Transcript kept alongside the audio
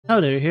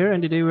Hello here,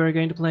 and today we're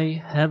going to play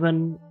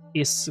Heaven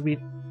is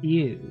with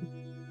You.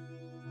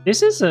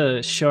 This is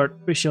a short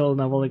visual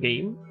novel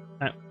game,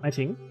 I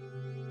think,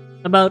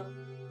 about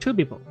two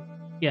people.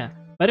 Yeah.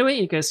 By the way,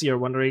 in case you're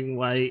wondering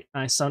why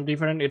I sound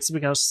different, it's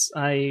because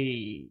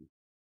I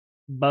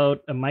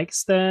bought a mic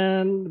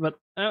stand, but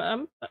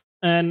and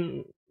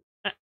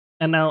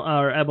and now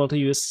are able to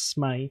use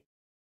my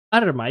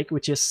other mic,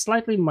 which is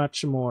slightly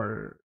much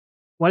more,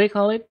 what do you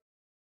call it?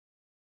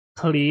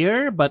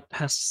 Clear, but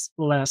has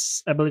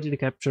less ability to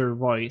capture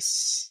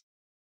voice.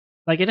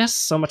 Like it has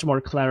so much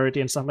more clarity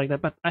and stuff like that,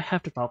 but I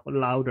have to talk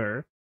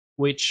louder,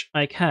 which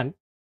I can't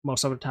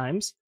most of the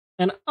times.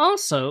 And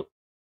also,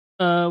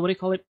 what do you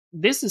call it?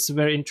 This is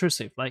very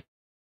intrusive. Like,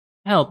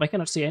 help! I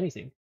cannot see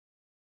anything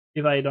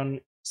if I don't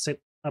sit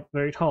up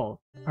very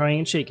tall. Crying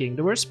and shaking,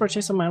 the worst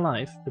purchase of my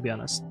life, to be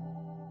honest.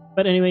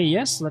 But anyway,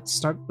 yes, let's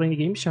start playing the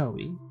game, shall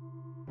we?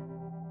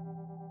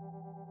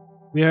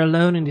 We are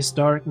alone in this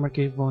dark,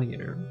 murky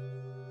void.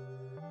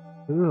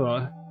 Ooh,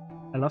 I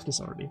love this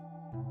already.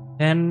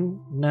 10,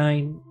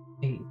 9,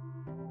 8.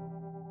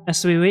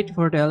 As we wait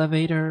for the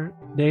elevator,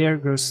 the air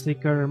grows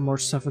thicker, more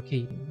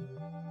suffocating.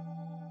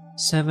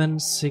 7,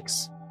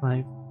 6,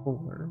 5,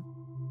 4.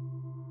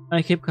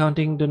 I keep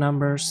counting the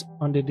numbers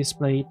on the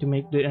display to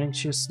make the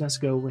anxiousness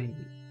go away.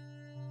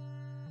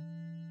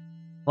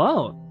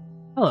 Wow,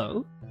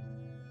 hello.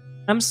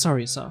 I'm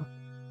sorry, sir.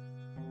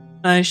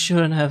 I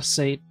shouldn't have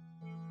said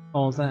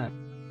all that.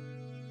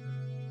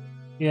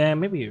 Yeah,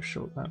 maybe you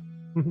should have.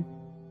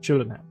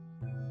 Shouldn't have.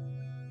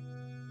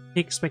 He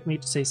expect me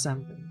to say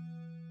something.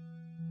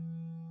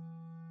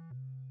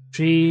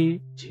 3,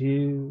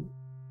 2.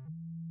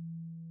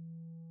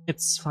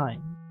 It's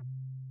fine.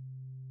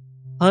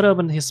 Todd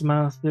opened his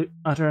mouth to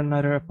utter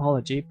another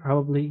apology,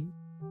 probably.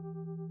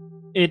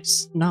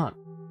 It's not.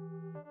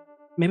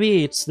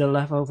 Maybe it's the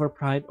leftover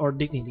pride or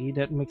dignity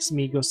that makes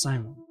me go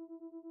silent.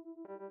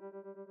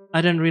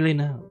 I don't really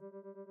know.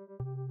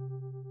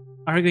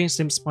 Arguing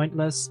seems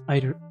pointless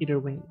either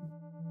way.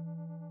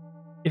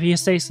 If you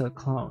say so,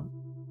 clown.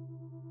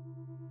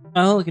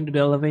 I look into the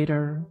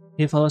elevator.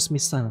 He follows me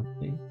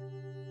silently.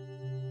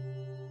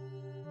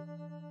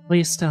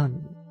 Please tell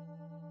me.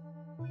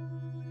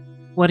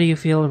 What do you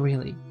feel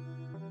really?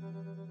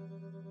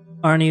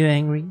 Aren't you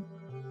angry?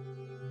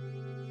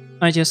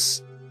 I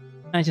just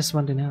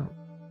want to know.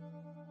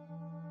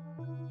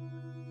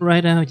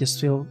 Right now I just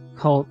feel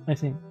cold, I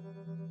think.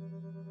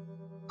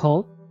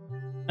 Cold?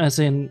 As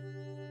in,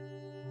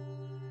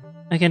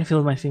 I can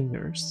feel my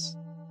fingers.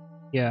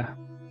 Yeah.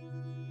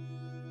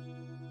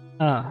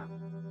 Ah.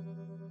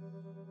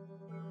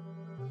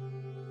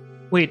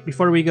 Wait,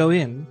 before we go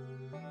in,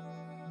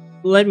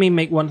 let me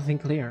make one thing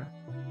clear.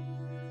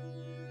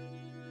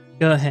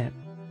 Go ahead.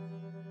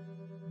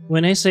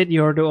 When I said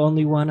you're the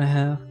only one I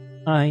have,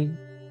 I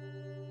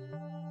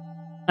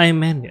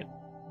meant it.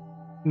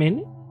 Mean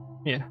it?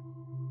 Yeah.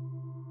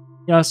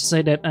 You also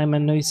say that I'm a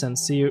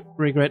nuisance, so you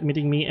regret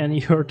meeting me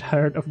and you're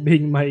tired of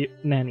being my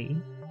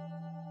nanny.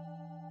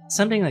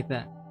 Something like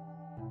that.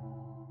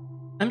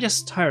 I'm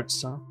just tired,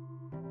 so.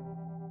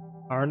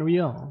 Aren't we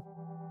all?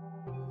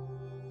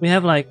 We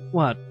have like,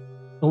 what?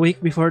 A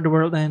week before the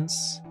world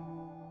ends?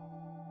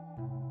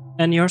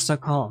 And you're so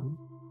calm.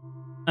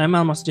 I'm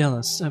almost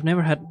jealous. I've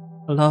never had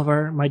a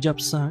lover. My job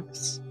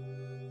sucks.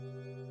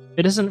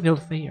 It doesn't feel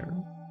fair.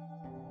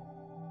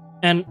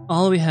 And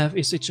all we have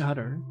is each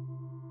other.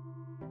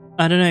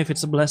 I don't know if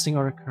it's a blessing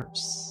or a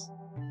curse.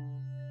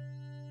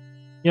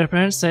 Your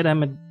parents said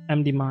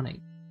I'm demonic.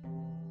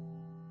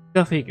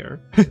 Go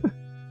figure.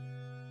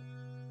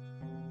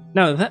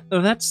 No,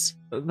 that's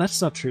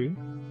not true.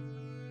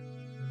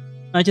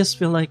 I just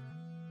feel like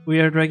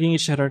we are dragging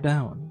each other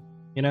down,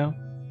 you know?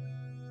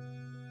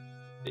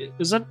 It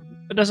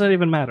doesn't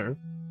even matter.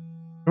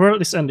 The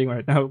world is ending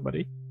right now,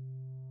 buddy.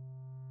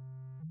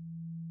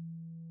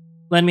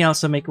 Let me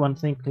also make one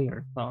thing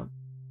clear, Cloud.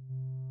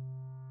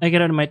 I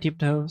get on my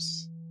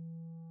tiptoes,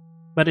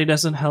 but it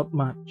doesn't help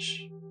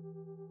much.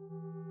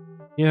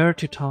 You're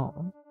too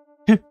tall.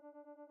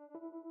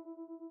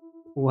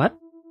 What?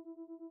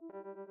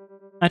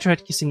 I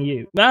tried kissing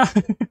you.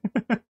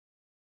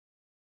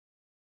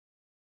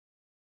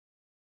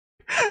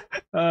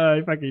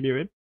 I fucking knew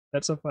it.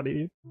 That's so funny,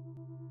 dude.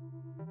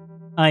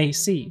 I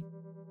see.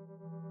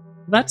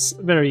 That's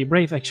very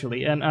brave,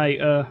 actually, and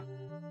I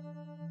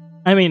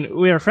mean,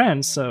 we are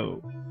friends,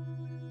 so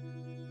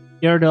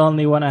you're the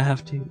only one I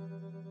have to.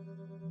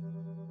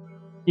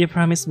 You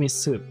promised me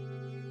soup.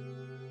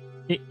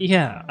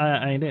 Yeah,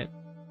 I did.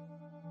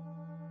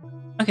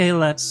 Okay,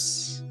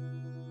 let's.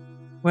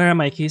 Where are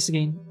my keys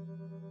again?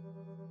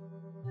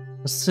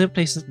 The soup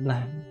tasted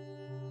bland.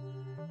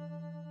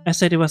 I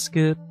said it was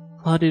good.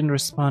 Claude didn't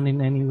respond in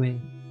any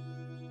way.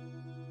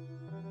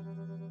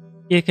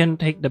 You can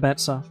take the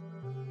bets off.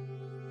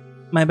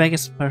 My bag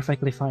is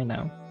perfectly fine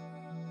now.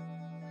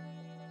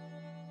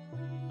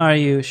 Are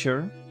you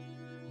sure?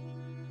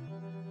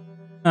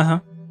 Uh-huh.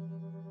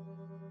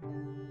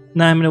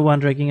 Now I'm the one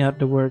dragging out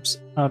the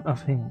words out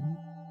of him.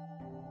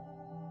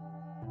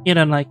 You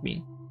don't like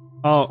me.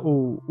 Oh,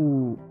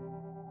 ooh.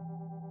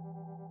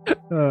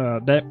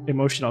 That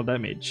emotional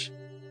damage.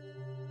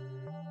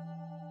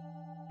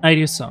 I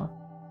do so.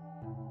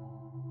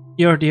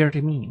 You're dear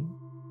to me.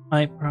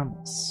 I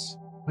promise.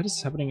 What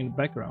is happening in the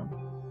background?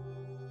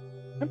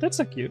 Oh, that's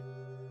so cute.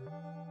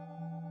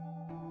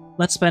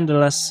 Let's spend the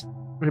last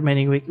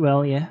remaining week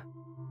well, yeah?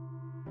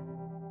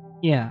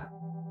 Yeah.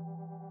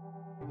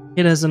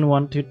 He doesn't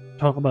want to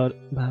talk about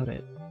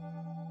it.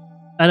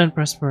 I don't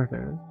press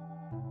further.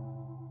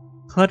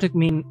 Claude took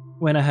me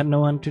when I had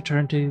no one to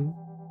turn to.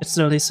 It's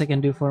the least I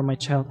can do for my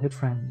childhood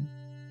friend.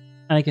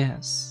 I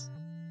guess.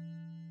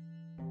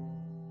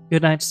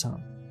 Good night,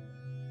 son.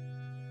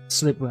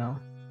 Sleep well.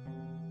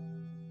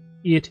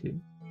 You too.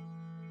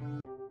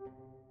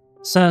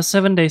 So,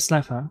 7 days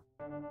left, huh?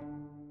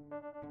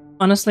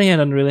 Honestly, I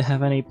don't really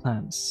have any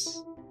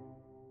plans.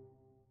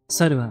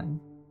 So do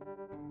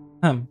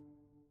I.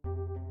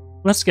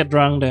 Let's get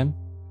drunk then.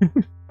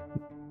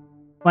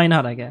 Why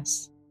not, I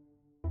guess.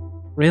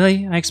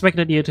 Really? I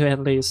expected you to at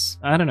least,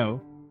 I don't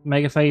know,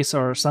 make a face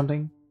or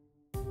something.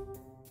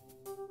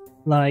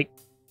 Like,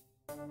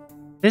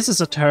 this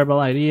is a terrible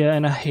idea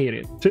and I hate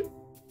it.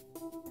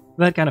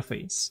 That kind of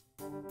face.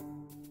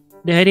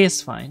 The idea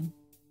is fine.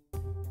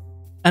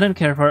 I don't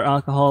care for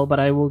alcohol, but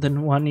I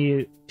wouldn't want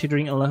you to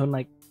drink alone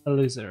like a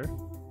loser.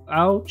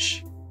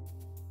 Ouch.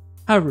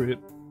 How rude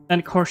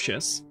and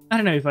cautious. I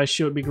don't know if I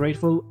should be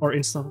grateful or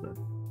insulted.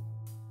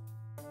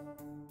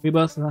 We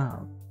both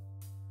laughed.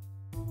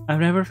 I've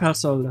never felt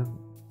so alone.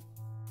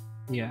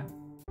 Yeah.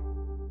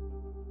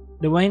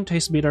 The wine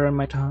tastes bitter on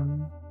my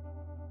tongue.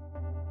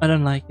 I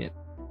don't like it.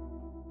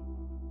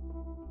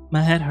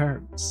 My head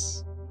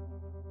hurts.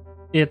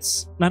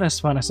 It's not as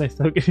fun as I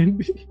thought it would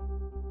be.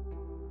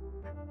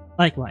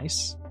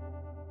 Likewise.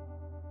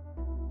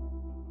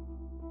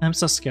 I'm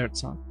so scared,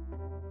 son.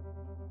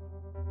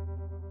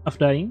 Of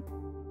dying?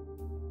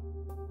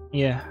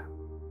 Yeah.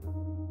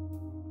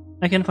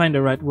 I can find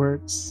the right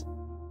words,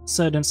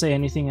 so don't say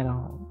anything at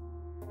all.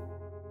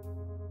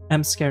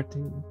 I'm scared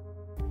too.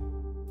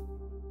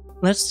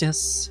 Let's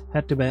just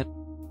head to bed.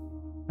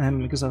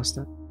 I'm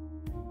exhausted.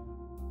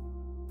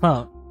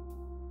 Cloud.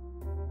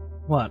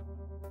 What?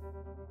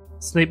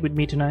 Sleep with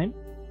me tonight?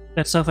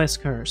 That Sophie's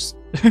cursed.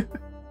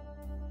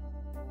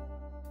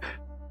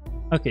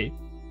 Okay.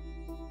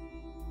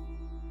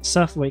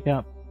 Soph, wake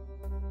up.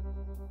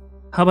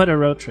 How about a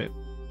road trip?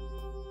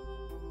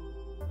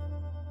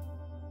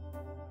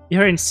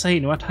 You're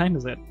insane. What time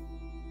is it?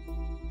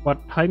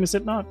 What time is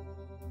it not?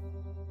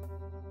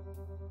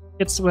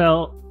 It's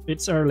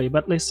early,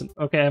 but listen.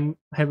 Okay, I'm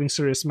having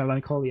serious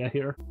melancholia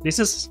here. This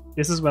is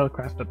well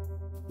crafted.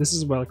 This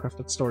is a well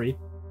crafted story.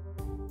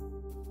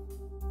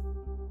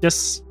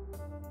 Just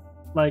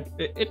like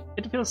it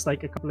feels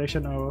like a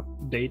compilation of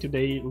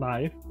day-to-day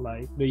life,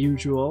 like the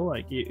usual,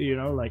 like you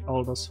know, like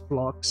all those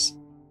vlogs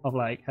of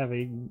like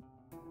having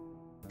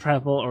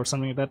travel or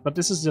something like that. But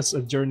this is just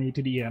a journey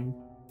to the end,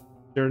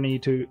 journey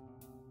to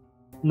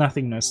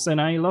nothingness.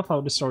 And I love how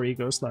the story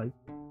goes like,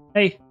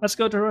 hey, let's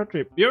go to a road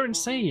trip. You're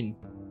insane.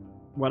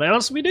 What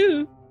else we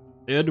do?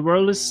 The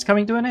world is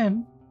coming to an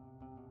end.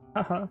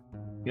 Haha,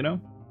 you know.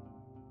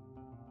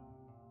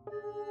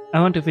 I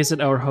want to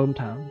visit our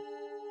hometown.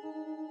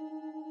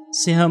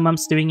 See how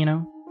mom's doing, you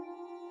know?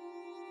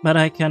 But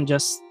I can't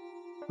just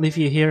leave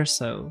you here,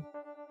 so...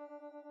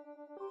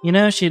 You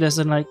know, she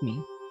doesn't like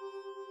me.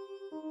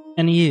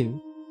 And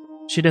you,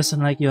 she doesn't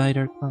like you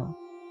either, Chloe.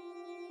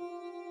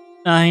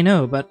 I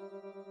know, but...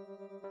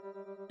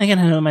 I can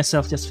handle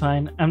myself just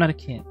fine. I'm not a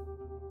kid.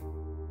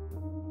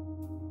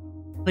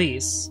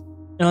 Please,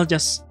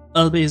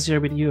 I'll be easier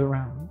with you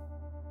around.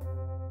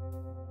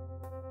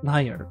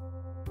 Liar.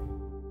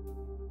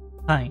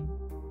 Fine.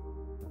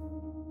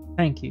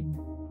 Thank you.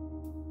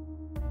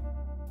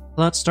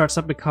 Claude starts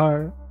up the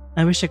car.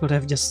 I wish I could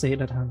have just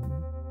stayed at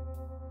home.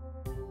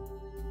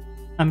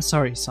 I'm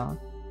sorry, son.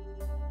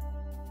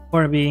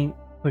 For being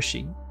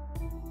pushy.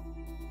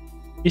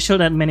 You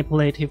showed that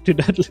manipulative to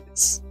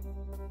Dudley's.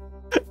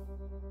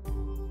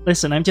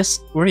 Listen, I'm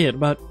just worried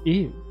about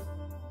you.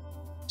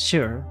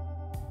 Sure.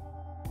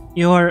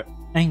 You're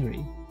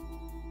angry.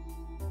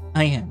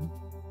 I am.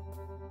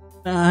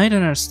 I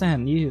don't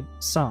understand you,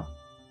 son.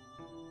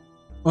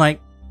 Like,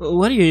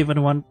 what do you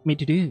even want me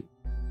to do?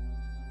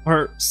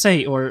 Or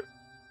say, or...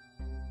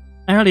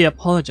 I really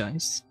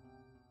apologize.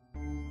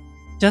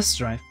 Just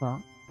drive,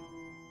 Bob.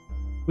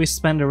 We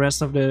spent the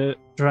rest of the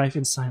drive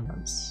in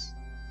silence.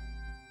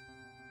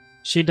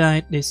 She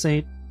died, they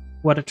said.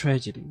 What a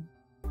tragedy.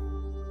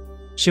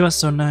 She was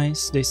so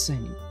nice, they say.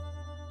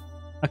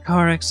 A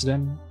car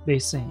accident, they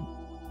say.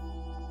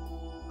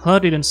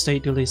 Claude didn't stay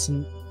to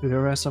listen to the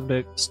rest of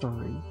the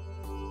story.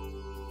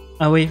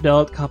 I waved the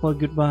old couple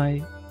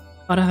goodbye,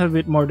 out of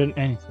habit more than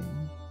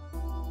anything.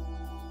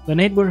 The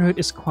neighborhood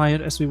is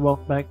quiet as we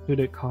walk back to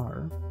the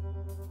car.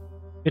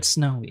 It's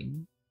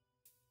snowing.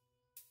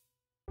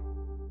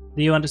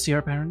 Do you want to see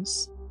our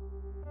parents?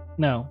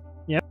 No.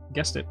 Yep,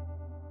 guessed it.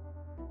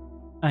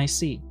 I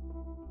see.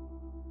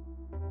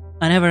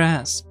 I never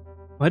asked.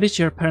 Why did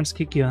your parents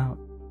kick you out?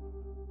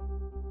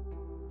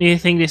 Do you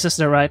think this is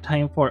the right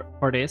time for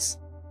this?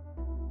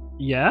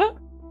 Yeah?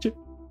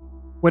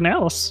 When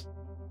else?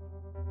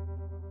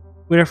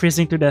 We're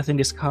freezing to death in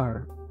this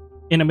car,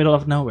 in the middle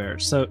of nowhere,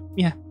 so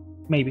yeah,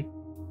 maybe.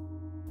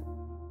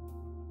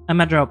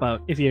 I'm a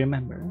dropout, if you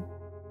remember.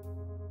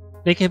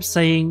 They kept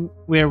saying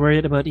we're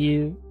worried about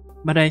you,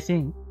 but I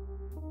think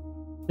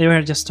they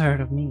were just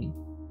tired of me.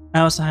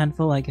 I was a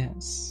handful, I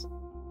guess.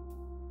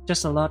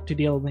 Just a lot to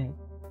deal with.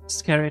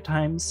 Scary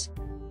times.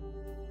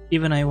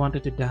 Even I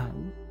wanted to die.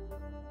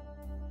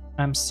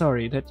 I'm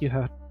sorry that you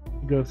had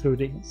to go through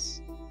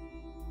this.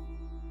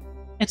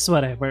 It's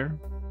whatever.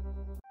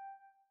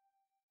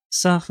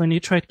 Soph, when you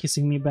tried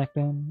kissing me back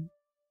then.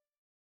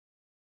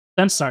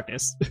 Don't start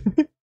this.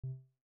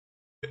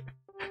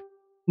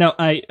 No,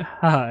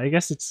 I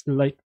guess it's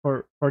late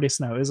for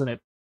this now, isn't it?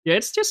 Yeah,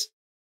 it's just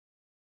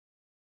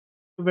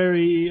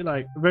very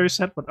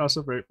sad, but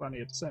also very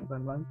funny at the same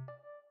time. Like,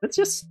 that's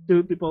just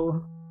two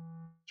people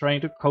trying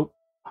to cope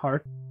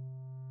hard.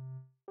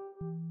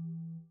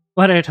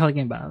 What are you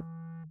talking about?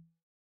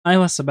 I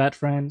was a bad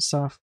friend,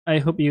 Soph. I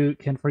hope you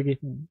can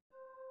forgive me.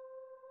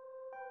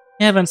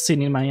 I haven't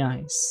seen in my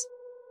eyes.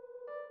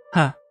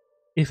 Ha!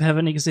 If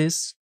heaven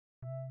exists,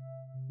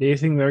 do you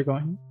think we're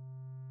going?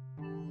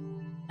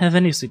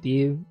 Heaven is with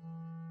you.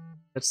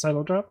 That's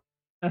title drop.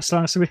 As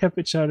long as we have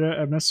each other,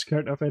 I'm not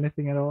scared of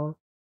anything at all.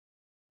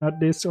 Not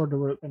this or the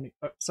world.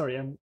 Sorry,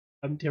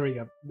 I'm tearing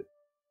up.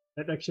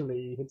 That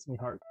actually hits me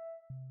hard.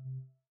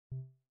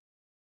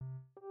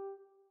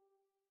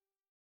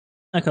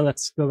 Okay,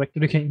 let's go back to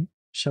the game,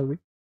 shall we?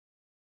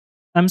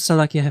 I'm so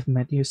lucky I have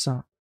met you,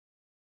 Soph.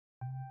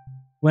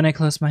 When I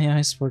closed my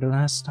eyes for the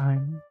last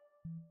time,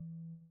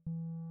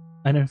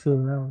 I didn't feel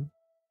alone.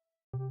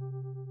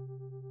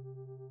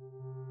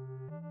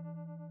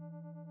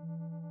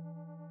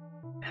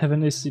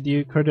 Heaven is with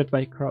you, crowded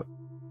by crowd.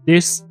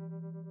 This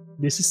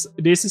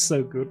is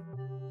so good.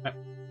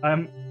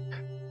 I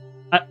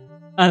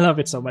love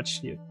it so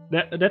much, dude.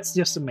 That's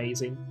just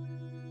amazing.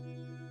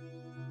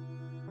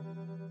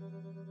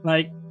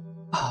 Like,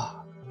 oh.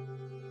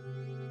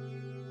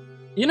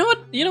 You know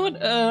what?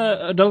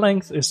 The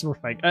length is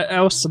perfect.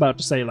 I was about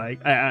to say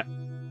like I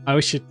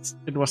wish it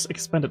was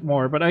expanded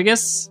more, but I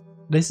guess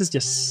this is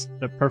just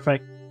the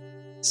perfect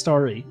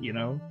story. You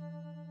know,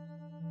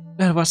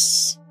 that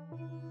was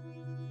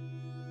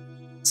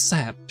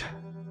sad.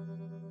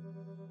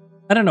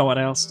 I don't know what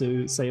else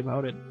to say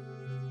about it.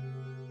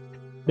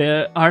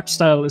 The art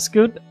style is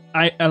good.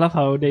 I love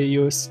how they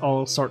use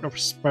all sort of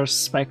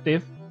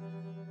perspective,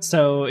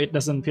 so it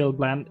doesn't feel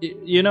bland.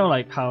 You know,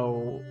 like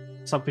how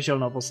some visual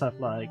novels have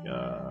like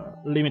a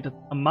limited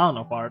amount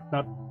of art,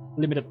 not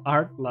limited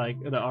art, like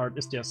the art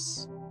is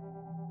just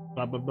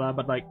blah blah blah,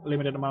 but like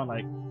limited amount,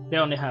 like they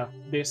only have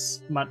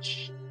this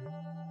much.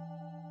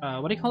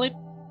 What do you call it?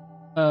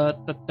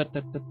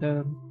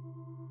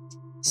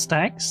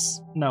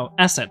 Stacks? No,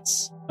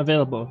 assets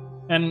available,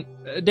 and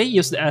they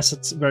use the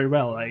assets very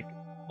well. Like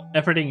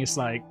everything is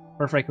like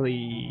perfectly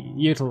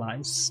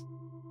utilized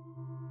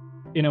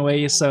in a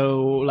way,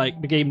 so like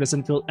the game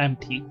doesn't feel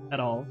empty at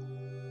all.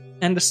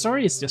 And the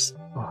story is just,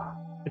 oh,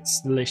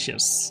 it's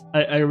delicious.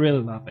 I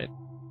really love it.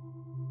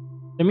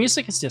 The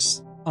music is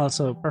just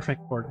also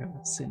perfect for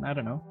the scene. I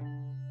don't know.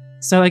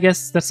 So I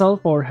guess that's all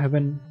for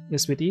Heaven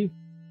is with you.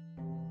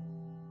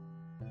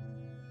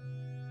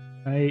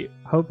 I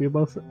hope you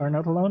both are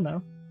not alone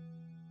now.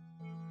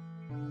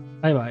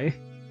 Bye bye.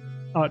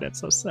 Oh, that's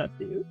so sad,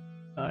 dude.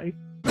 Bye.